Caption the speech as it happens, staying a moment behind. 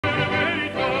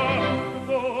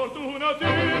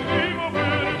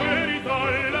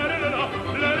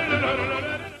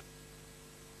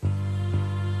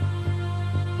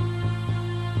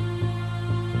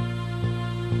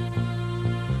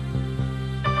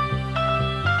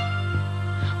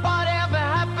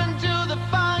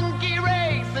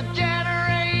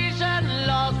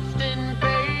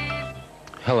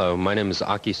Hello, my name is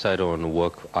Aki Saito and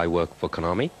I work for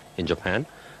Konami in Japan.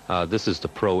 This is the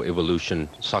Pro Evolution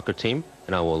soccer team,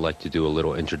 and I would like to do a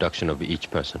little introduction of each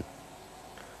person.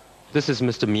 This is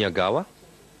Mr. Miyagawa.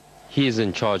 He is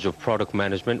in charge of product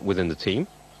management within the team.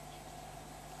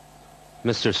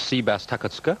 Mr. Seabass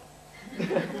Takatsuka.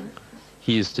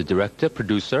 He is the director,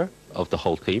 producer of the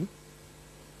whole team.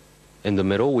 In the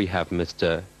middle, we have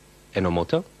Mr.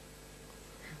 Enomoto.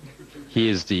 He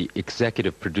is the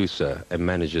executive producer and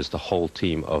manages the whole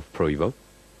team of Pro Evo.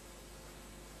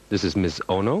 This is Ms.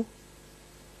 Ono.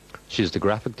 She's the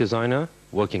graphic designer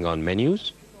working on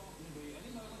menus.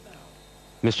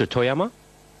 Mr. Toyama.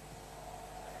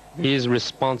 He is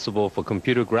responsible for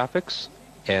computer graphics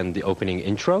and the opening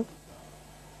intro.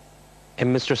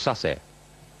 And Mr. Sase.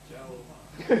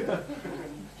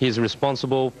 He is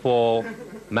responsible for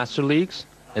Master Leagues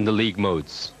and the league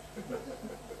modes.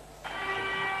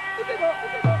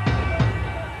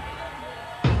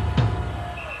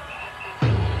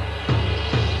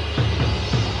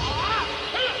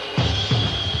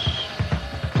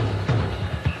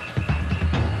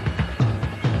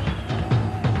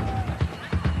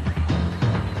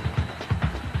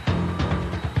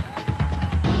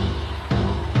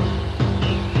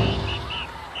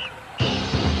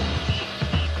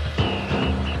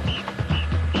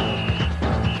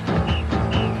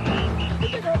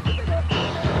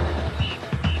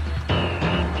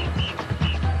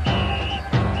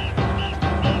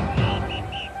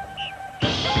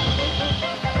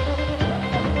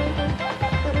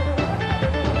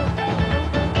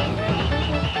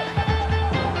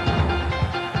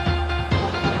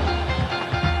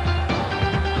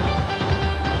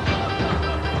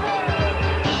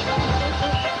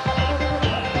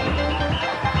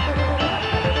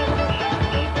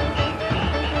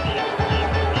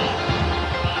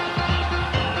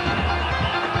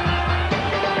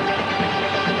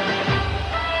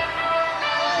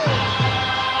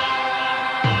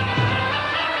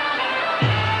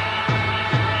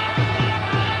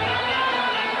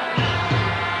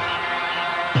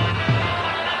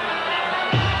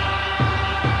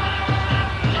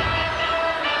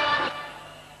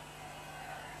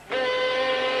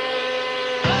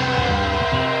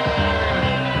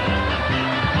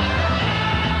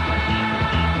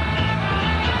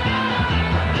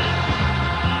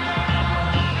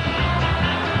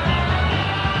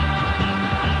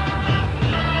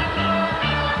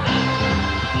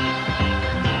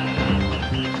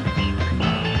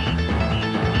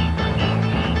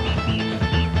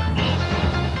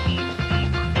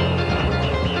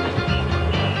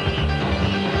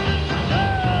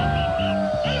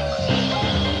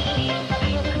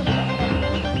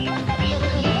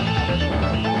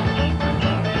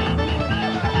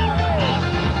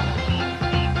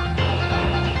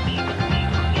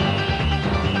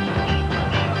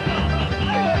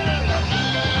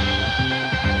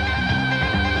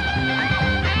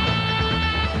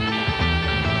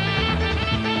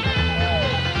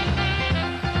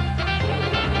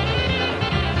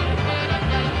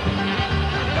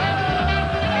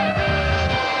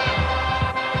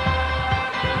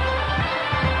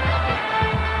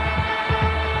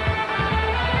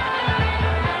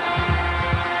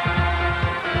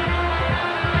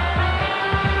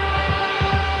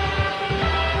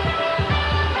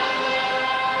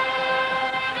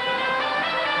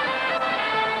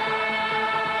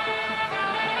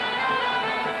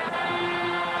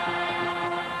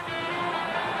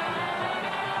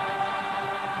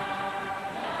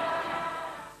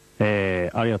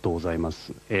ありがとうございま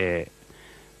す。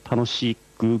楽し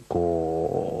く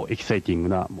こうエキサイティング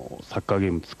なもうサッカーゲ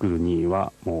ーム作るに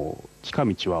はもう近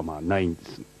道はまあないんで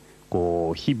す。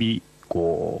こう日々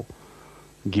こ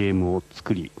うゲームを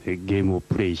作りゲームを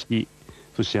プレイし、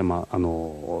そしてまあ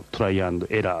トライアンド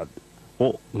エラー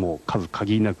をもう数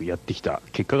限りなくやってきた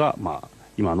結果がまあ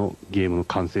今のゲームの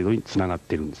完成度につながっ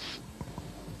てるんです。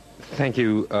Thank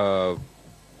you,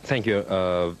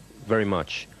 very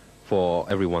much for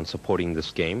everyone supporting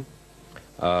this game.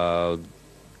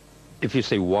 If you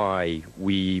say why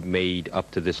we made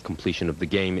up to this completion of the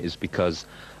game is because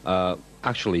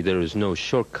actually there is no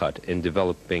shortcut in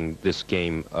developing this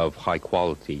game of high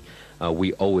quality.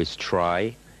 We always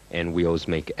try and we always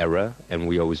make error and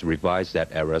we always revise that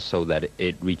error so that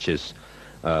it reaches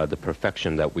the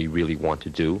perfection that we really want to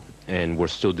do, and we're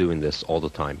still doing this all the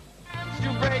time.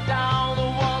 To break down the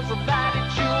walls of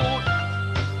attitude,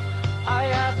 I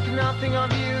ask nothing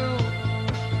of you,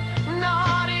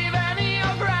 not even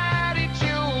your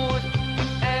gratitude.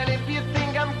 And if you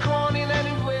think I'm corny, then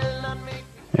it will not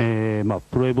make まあ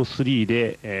プロエボ3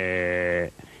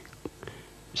で、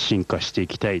進化してい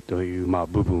きたいという、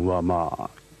部分は、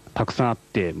たくさんあっ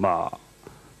て、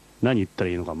何言ったら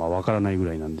いいのかわからないぐ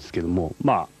らいなんですけども、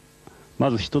ま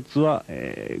ず一つは、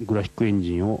グラフィックエン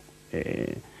ジンを、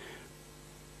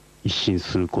一新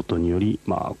することにより、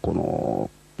この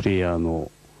プレイヤー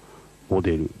のモ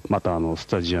デル、またス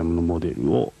タジアムのモデ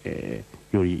ルを、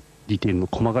よりディテールの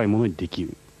細かいものにでき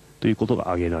るということが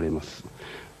挙げられます。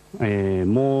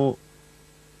もう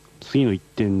次の1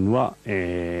点は、ス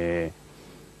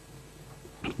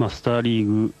ターリー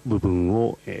グ部分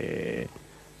を、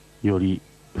より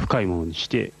深いものにし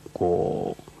て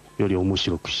より面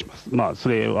白くします。そ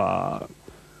れは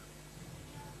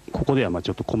ここではち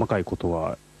ょっと細かいこと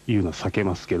は言うのは避け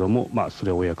ますけども、そ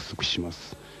れをお約束しま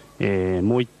す。もう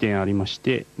1点ありまし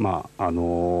て、ゲ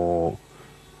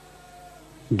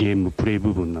ームプレイ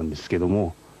部分なんですけど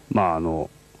も、我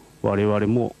々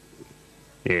も、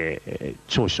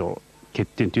長所欠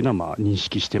点というのは認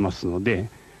識してますので、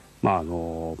プレ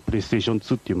イステーション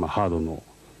2っていうハードの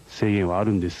制限はあ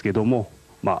るんですけども、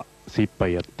精一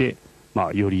杯やって、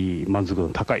より満足度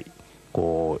の高いエ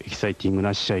キサイティング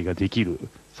な試合ができる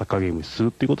サッカーゲームにす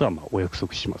るということはお約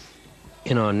束します。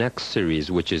In our next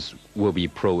series, which will be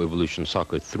Pro Evolution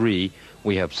Soccer 3,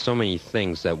 we have so many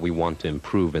things that we want to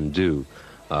improve and do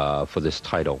for this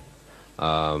title.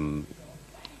 To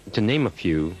name a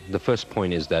few, the first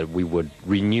point is that we would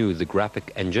renew the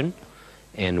graphic engine,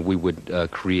 and we would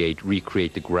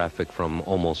recreate the graphic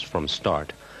almost from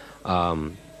start.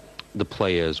 The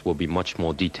players will be much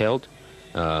more detailed.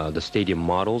 The stadium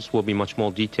models will be much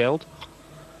more detailed.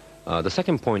 The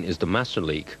second point is the Master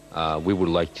League. We would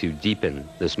like to deepen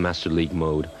this Master League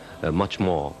mode much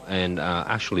more. And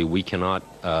actually, we cannot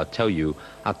tell you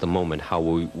at the moment how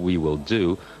we will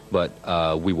do, but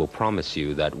we will promise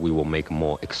you that we will make a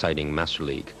more exciting Master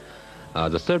League.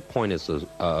 The third point is,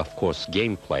 of course,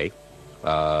 gameplay.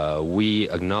 We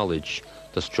acknowledge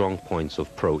the strong points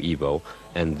of Pro Evo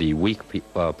and the weak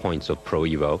points of Pro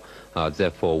Evo.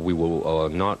 Therefore, we will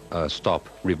not stop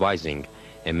revising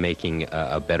and making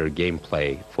a better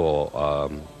gameplay for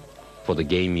the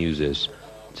game users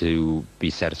to be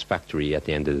satisfactory at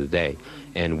the end of the day.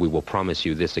 And we will promise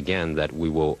you this again, that we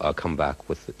will come back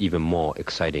with even more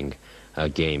exciting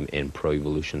game in Pro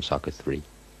Evolution Soccer 3.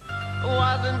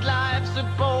 Wasn't life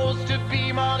supposed to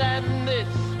be more than this?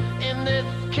 In this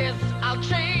kiss, I'll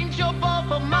change your ball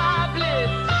for my bliss.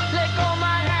 Let go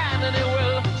my hand and it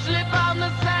will slip on the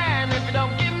sand if you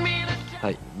don't give me the chance.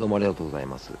 はい、どうもありがとうござい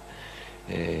ます。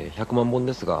100万本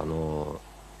ですが、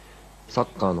サ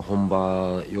ッカーの本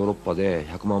場ヨーロッパで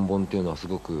100万本っていうのはす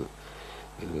ごく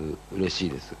嬉しい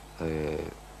です。こ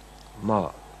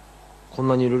ん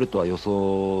なに売れるとは予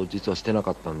想実はしてな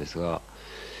かったんですが、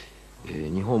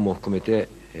日本も含めて、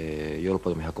ヨーロッ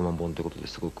パでも100万本ということで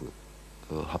すごく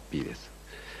ハッピーです。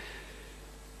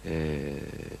ヨ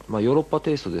ーロッパ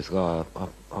テイストですが、ヨ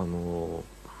ー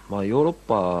ロッ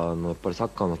パのやっぱりサ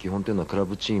ッカーの基本というのはクラ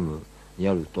ブチームに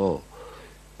あると、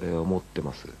思って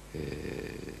ます。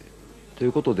とい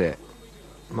うことで、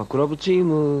クラブチー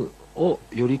ムを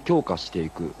より強化して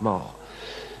いく、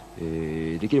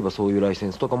できればそういうライセ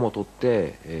ンスとかも取っ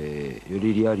て、よ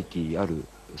りリアリティある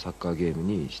サッカーゲーム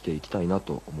にしていきたいな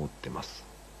と思ってます。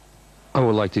I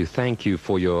would like to thank you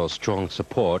for your strong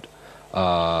support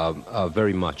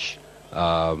very much.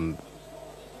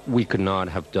 We could not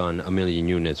have done 1 million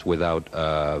units without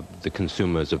the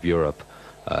consumers of Europe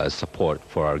support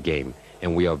for our game.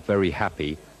 And we are very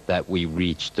happy that we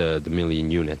reached the 1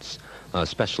 million units,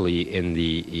 especially in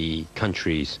the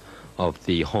countries of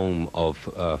the home of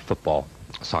football,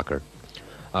 soccer.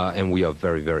 And we are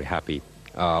very, very happy.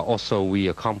 Also, we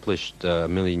accomplished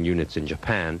 1 million units in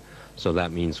Japan, so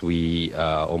that means we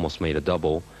almost made a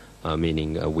double,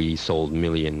 meaning we sold 1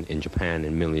 million in Japan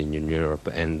and 1 million in Europe,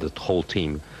 and the whole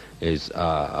team is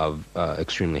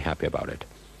extremely happy about it.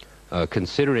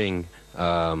 Considering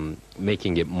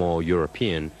making it more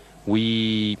European,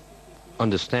 we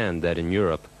understand that in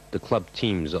Europe the club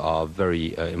teams are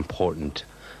very important.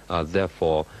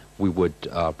 Therefore, we would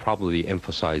probably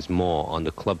emphasize more on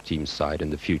the club team side in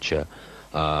the future,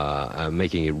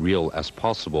 making it real as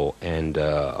possible. And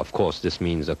of course, this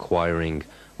means acquiring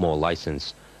more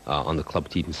license on the club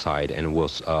team side, and we're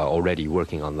already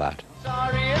working on that.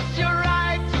 Sorry, it's your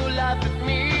right to laugh at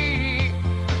me,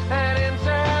 and in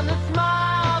turn it's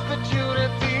my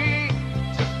opportunity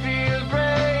to feel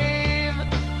brave,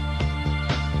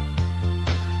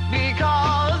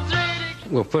 because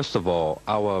Well, first of all,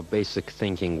 our basic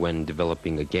thinking when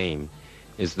developing a game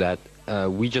is that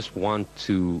we just want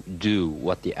to do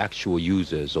what the actual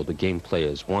users or the game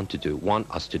players want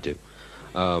us to do.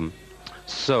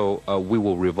 So we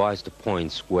will revise the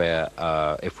points where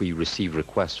if we receive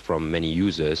requests from many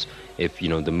users, if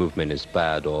the movement is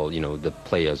bad or the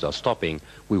players are stopping,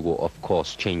 we will of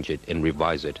course change it and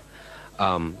revise it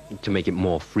to make it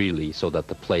more freely so that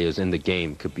the players in the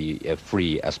game could be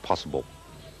free as possible.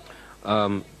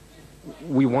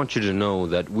 We want you to know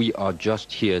that we are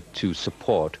just here to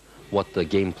support what the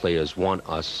game players want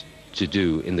us to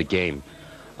do in the game.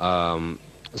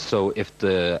 So if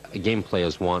the game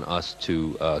players want us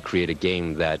to create a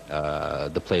game that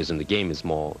the players in the game is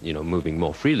more, moving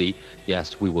more freely,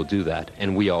 yes, we will do that.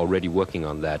 And we are already working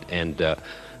on that. And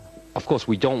of course,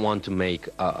 we don't want to make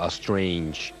a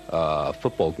strange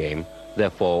football game.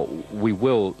 Therefore, we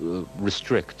will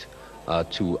restrict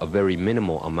to a very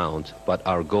minimal amount, but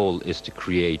our goal is to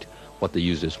create what the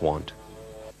users want.